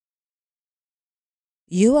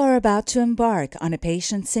You are about to embark on a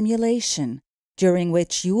patient simulation during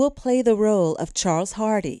which you will play the role of Charles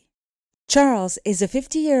Hardy. Charles is a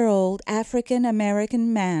 50-year-old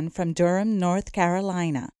African-American man from Durham, North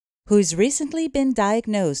Carolina, who's recently been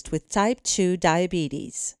diagnosed with type 2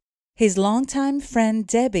 diabetes. His longtime friend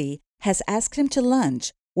Debbie has asked him to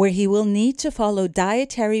lunch, where he will need to follow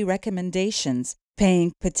dietary recommendations,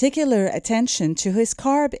 paying particular attention to his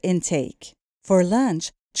carb intake. For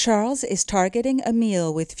lunch, Charles is targeting a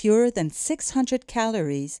meal with fewer than 600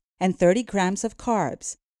 calories and 30 grams of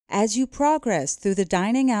carbs. As you progress through the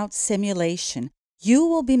dining out simulation, you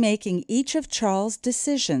will be making each of Charles'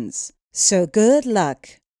 decisions. So good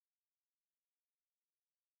luck!